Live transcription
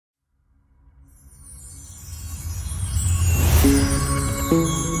Hey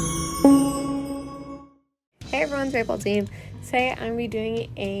everyone, it's Polzine. Today I'm going to be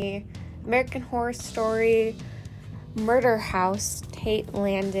doing a American Horror Story Murder House Tate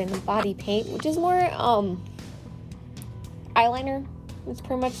Langdon body paint, which is more eyeliner. It's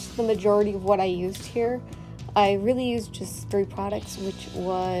pretty much the majority of what I used here. I really used just 3 products, which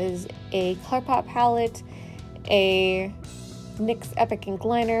was a ColourPop palette, a NYX Epic Ink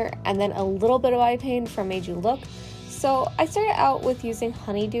liner, and then a little bit of eye paint from Made You Look. So I started out with using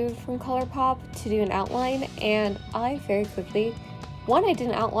Honeydew from ColourPop to do an outline, and I very quickly, 1, I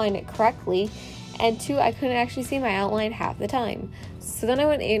didn't outline it correctly, and 2, I couldn't actually see my outline half the time. So then I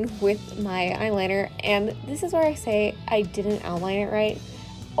went in with my eyeliner, and this is where I say I didn't outline it right.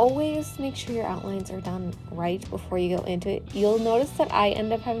 Always make sure your outlines are done right before you go into it. You'll notice that I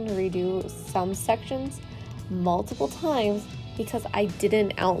end up having to redo some sections multiple times because I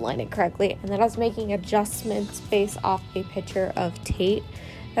didn't outline it correctly, and then I was making adjustments based off a picture of Tate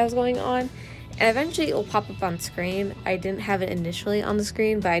that was going on, and eventually it will pop up on screen. I didn't have it initially on the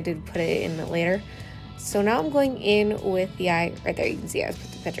screen, but I did put it in later. So now I'm going in with the eye right there. You can see I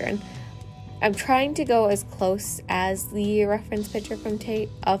put the picture in. I'm trying to go as close as the reference picture from Tate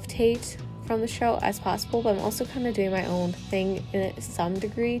from the show as possible, but I'm also kind of doing my own thing in some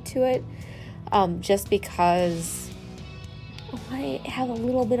degree to it, just because I have a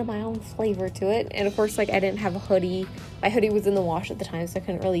little bit of my own flavor to it. And of course, like, I didn't have a hoodie. My hoodie was in the wash at the time, so I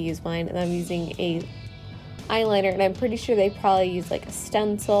couldn't really use mine. And I'm using a eyeliner, and I'm pretty sure they probably use like a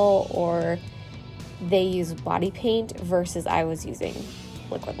stencil or they use body paint versus I was using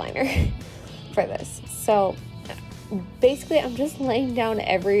liquid liner for this. So basically I'm just laying down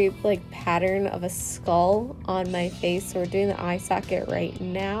every like pattern of a skull on my face. So we're doing the eye socket right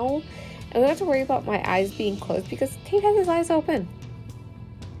now. I don't have to worry about my eyes being closed because Tate has his eyes open.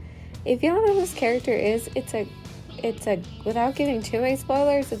 If you don't know who this character is, it's a without giving too many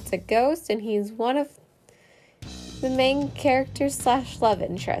spoilers, it's a ghost, and he's one of the main characters / love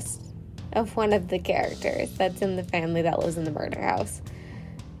interest of one of the characters that's in the family that lives in the murder house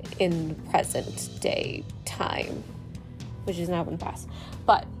in present day time, which has now been past,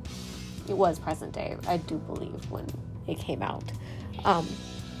 but it was present day, I do believe, when it came out.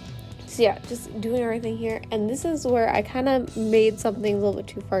 So yeah, just doing everything here, and this is where I kind of made some things a little bit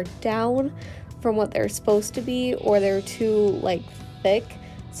too far down from what they're supposed to be, or they're too like thick.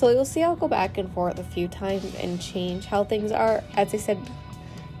 So you'll see I'll go back and forth a few times and change how things are. As I said,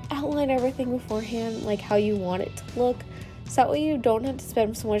 outline everything beforehand, like how you want it to look, so that way you don't have to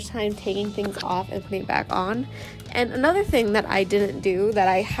spend so much time taking things off and putting it back on. And another thing that I didn't do that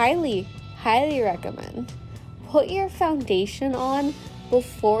I highly recommend, put your foundation on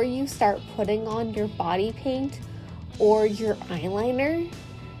before you start putting on your body paint or your eyeliner,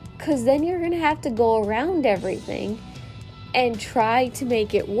 because then you're gonna have to go around everything and try to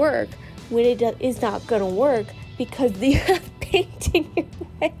make it work when it is not gonna work because you have paint in your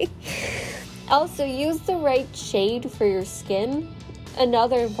way. Also, use the right shade for your skin.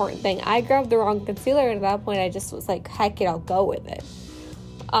 Another important thing, I grabbed the wrong concealer, and at that point I just was like, heck it, I'll go with it.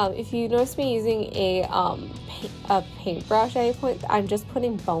 If you notice me using a paintbrush at any point, I'm just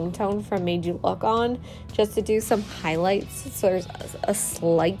putting Bone Tone from Made You Look on just to do some highlights, so there's a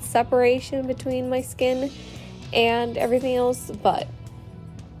slight separation between my skin and everything else, but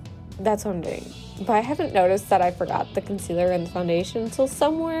that's what I'm doing. But I haven't noticed that I forgot the concealer and the foundation until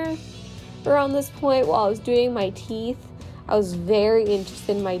somewhere around this point while I was doing my teeth. I was very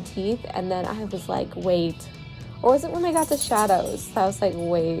interested in my teeth, and then I was like, wait. Or was it when I got the shadows? I was like,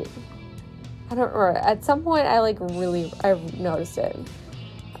 wait. I don't remember. At some point, I noticed it.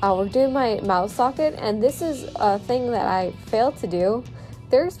 We're doing my mouth socket, and this is a thing that I failed to do.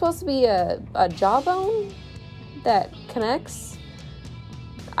 There's supposed to be a jawbone that connects.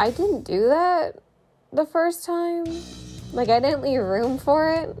 I didn't do that the first time. Like, I didn't leave room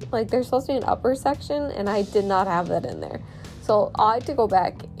for it. Like, there's supposed to be an upper section, and I did not have that in there. So I had to go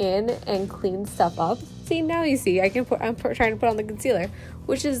back in and clean stuff up. See, now you see, I'm trying to put on the concealer,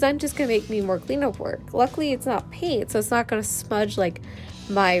 which is then just gonna make me more cleanup work. Luckily, it's not paint, so it's not gonna smudge like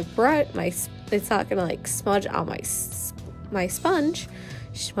my brush. It's not gonna like smudge on my sponge.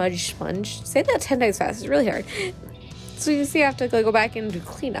 Sponge. Say that 10 times fast. It's really hard. So you see, I have to go back in and do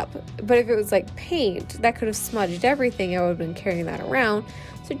cleanup. But if it was like paint, that could have smudged everything. I would have been carrying that around.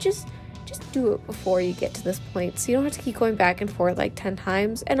 So just do it before you get to this point, so you don't have to keep going back and forth like 10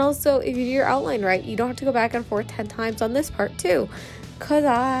 times. And also, if you do your outline right, you don't have to go back and forth 10 times on this part too, because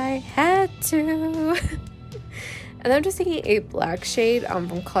I had to. And I'm just taking a black shade from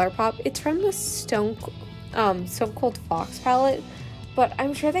ColourPop. It's from the Stone Cold Fox palette, but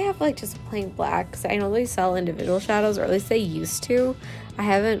I'm sure they have like just plain black, because I know they sell individual shadows, or at least they used to. I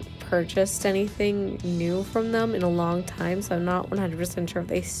haven't purchased anything new from them in a long time, so I'm not 100% sure if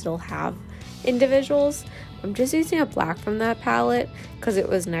they still have individuals. I'm just using a black from that palette because it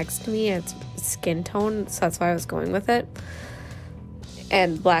was next to me. It's skin tone, so that's why I was going with it.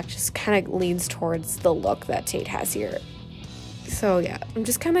 And black just kind of leans towards the look that Tate has here. So yeah, I'm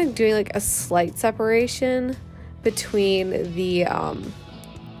just kind of doing like a slight separation between the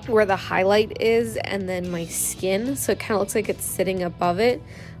where the highlight is and then my skin, so it kind of looks like it's sitting above it.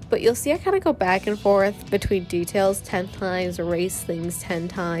 But you'll see I kind of go back and forth between details 10 times, erase things 10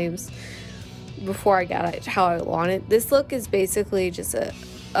 times before I got it how I want it. This look is basically just a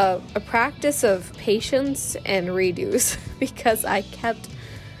practice of patience and redos because I kept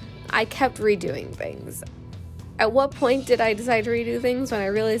redoing things. At what point did I decide to redo things? When I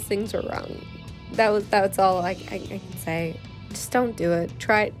realized things were wrong. That's all I can say. Just don't do it.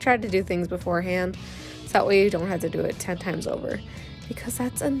 Try to do things beforehand, so that way you don't have to do it 10 times over, because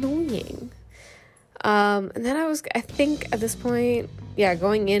that's annoying. And then I think at this point, yeah,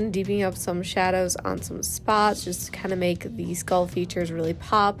 going in, deepening up some shadows on some spots just to kind of make the skull features really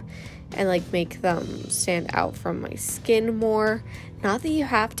pop and like make them stand out from my skin more. Not that you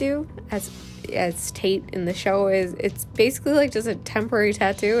have to, as Tate in the show is, it's basically like just a temporary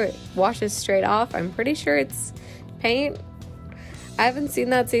tattoo. It washes straight off. I'm pretty sure it's paint. I haven't seen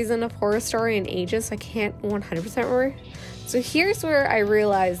that season of Horror Story in ages, so I can't 100% remember. So here's where I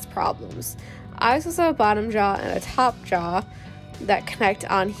realized problems. I was supposed to have a bottom jaw and a top jaw that connect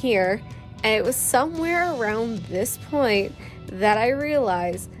on here, and it was somewhere around this point that I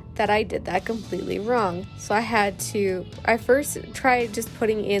realized that I did that completely wrong. So I first tried just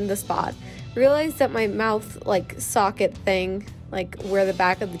putting in the spot, realized that my mouth like socket thing, like where the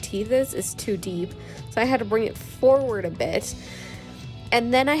back of the teeth is too deep, so I had to bring it forward a bit.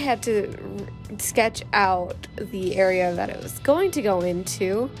 And then I had to sketch out the area that it was going to go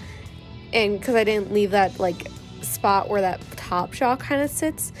into. And because I didn't leave that like spot where that top jaw kind of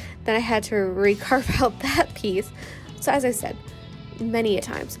sits, then I had to recarve out that piece. So as I said many a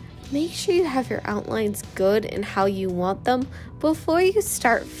times, make sure you have your outlines good and how you want them before you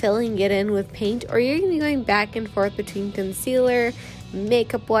start filling it in with paint, or you're going to be going back and forth between concealer,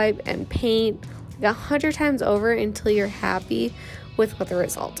 makeup wipe, and paint like 100 times over until you're happy with what the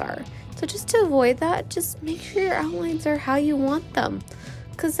results are. So just to avoid that, just make sure your outlines are how you want them,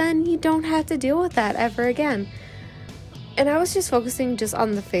 because then you don't have to deal with that ever again. And I was just focusing just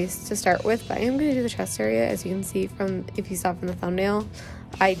on the face to start with, but I am going to do the chest area, as you can see from, if you saw from the thumbnail,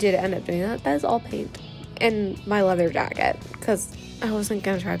 I did end up doing that. That is all paint. And my leather jacket, because I wasn't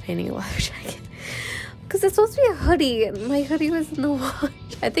going to try painting a leather jacket, because it's supposed to be a hoodie, and my hoodie was in the wash.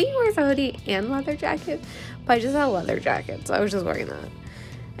 I think he wears a hoodie and leather jacket, but I just had a leather jacket, so I was just wearing that.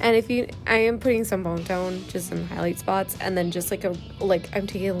 And I am putting some bone tone, just some highlight spots, and then just I'm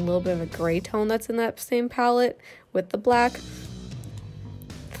taking a little bit of a gray tone that's in that same palette with the black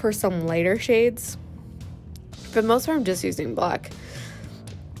for some lighter shades. For the most part, I'm just using black.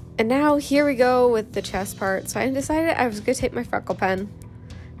 And now here we go with the chest part. So I decided I was going to take my freckle pen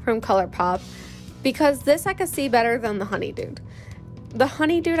from ColourPop, because this I could see better than the Honey Dude. The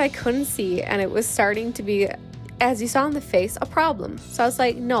Honey Dude I couldn't see, and it was starting to be, as you saw in the face, a problem. So I was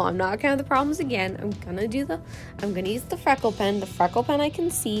like, no, I'm not gonna have the problems again. I'm gonna use the freckle pen. The freckle pen I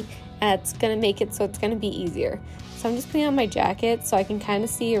can see, and it's gonna make it so it's gonna be easier. So I'm just putting on my jacket so I can kind of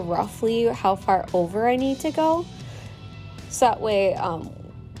see roughly how far over I need to go. So that way,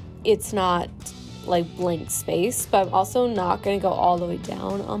 it's not like blank space, but I'm also not gonna go all the way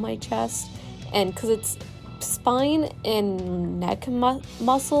down on my chest. And because it's spine and neck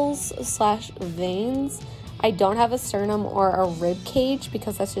muscles / veins, I don't have a sternum or a rib cage,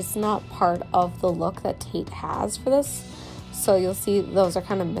 because that's just not part of the look that Tate has for this. So you'll see those are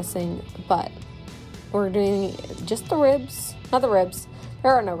kind of missing, but we're doing just the ribs, not the ribs.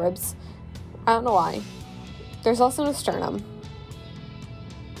 There are no ribs. I don't know why. There's also no sternum.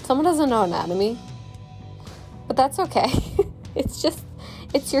 Someone doesn't know anatomy, but that's okay. It's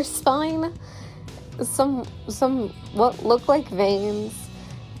your spine, some what look like veins,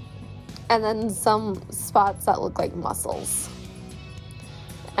 and then some spots that look like muscles.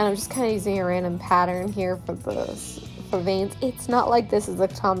 And I'm just kind of using a random pattern here for veins. It's not like this is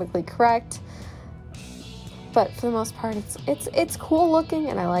anatomically correct, but for the most part, it's cool looking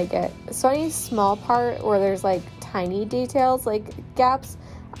and I like it. So any small part where there's like tiny details, like gaps,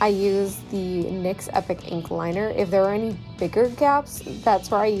 I use the NYX Epic ink liner. If there are any bigger gaps,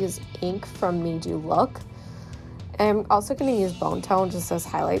 that's where I use ink from Made You Look. I'm also going to use bone tone just as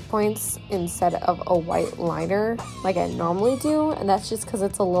highlight points instead of a white liner like I normally do, and that's just because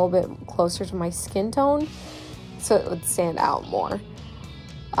it's a little bit closer to my skin tone, so it would stand out more.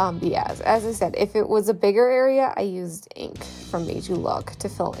 But yeah, as I said, if it was a bigger area, I used ink from Made You Look to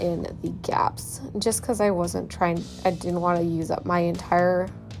fill in the gaps, just because I didn't want to use up my entire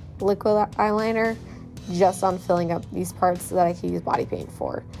liquid eyeliner just on filling up these parts that I could use body paint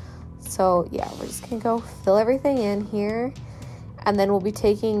for. So yeah, we're just gonna go fill everything in here, and then we'll be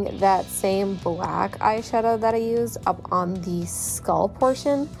taking that same black eyeshadow that I used up on the skull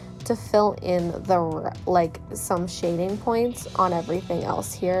portion to fill in the some shading points on everything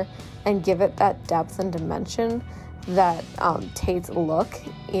else here and give it that depth and dimension that Tate's look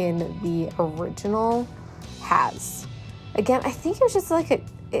in the original has. Again, I think it was just like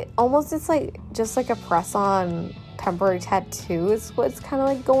just like a press-on temporary tattoo is what it's kind of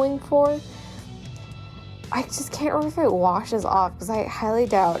like going for. I just can't remember if it washes off, because I highly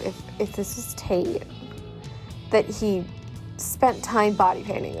doubt if this is Tate that he spent time body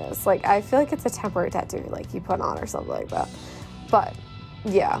painting this. Like, I feel like it's a temporary tattoo like you put on or something like that. But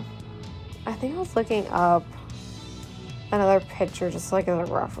yeah, I think I was looking up another picture just like as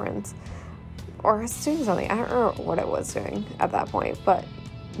a reference, or I was doing something. I don't remember what it was doing at that point, but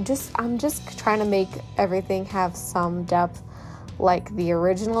I'm just trying to make everything have some depth like the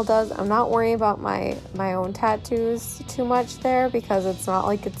original does. I'm not worrying about my own tattoos too much there, because it's not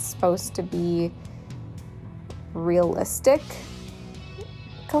like it's supposed to be realistic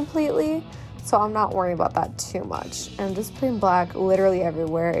completely, so I'm not worrying about that too much. I'm just putting black literally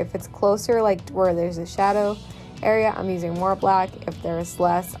everywhere. If it's closer, like where there's a shadow area, I'm using more black. If there's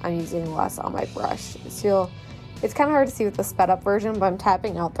less, I'm using less on my brush. So it's kind of hard to see with the sped up version, but I'm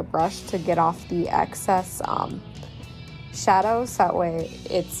tapping out the brush to get off the excess shadows, so that way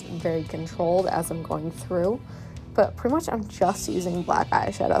it's very controlled as I'm going through. But pretty much I'm just using black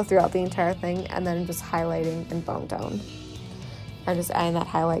eyeshadow throughout the entire thing, and then just highlighting in bone tone. I'm just adding that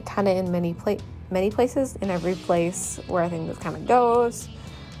highlight kind of in many places, in every place where I think this kind of goes.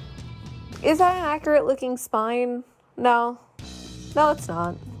 Is that an accurate looking spine? No, it's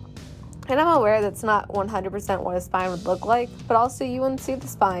not. And I'm aware that's not 100% what a spine would look like, but also you wouldn't see the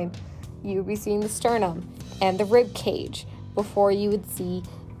spine. You would be seeing the sternum and the rib cage before you would see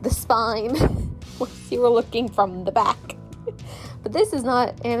the spine once you were looking from the back. But this is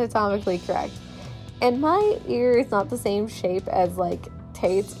not anatomically correct. And my ear is not the same shape as like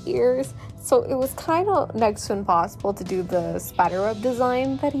Tate's ears, so it was kind of next to impossible to do the spider web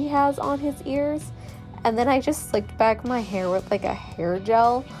design that he has on his ears. And then I just slicked back my hair with like a hair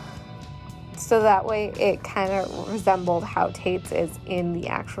gel, so that way it kind of resembled how Tate's is in the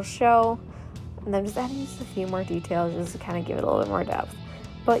actual show. And then just adding just a few more details just to kind of give it a little bit more depth.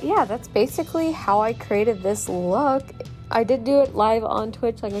 But yeah, that's basically how I created this look. I did do it live on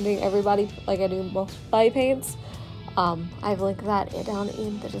Twitch, like I'm doing everybody, like I do both body paints. I've linked that down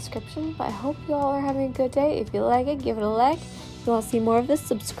in the description. But I hope you all are having a good day. If you like it, give it a like. If you want to see more of this,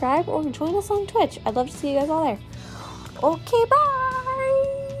 subscribe or join us on Twitch. I'd love to see you guys all there. Okay, bye!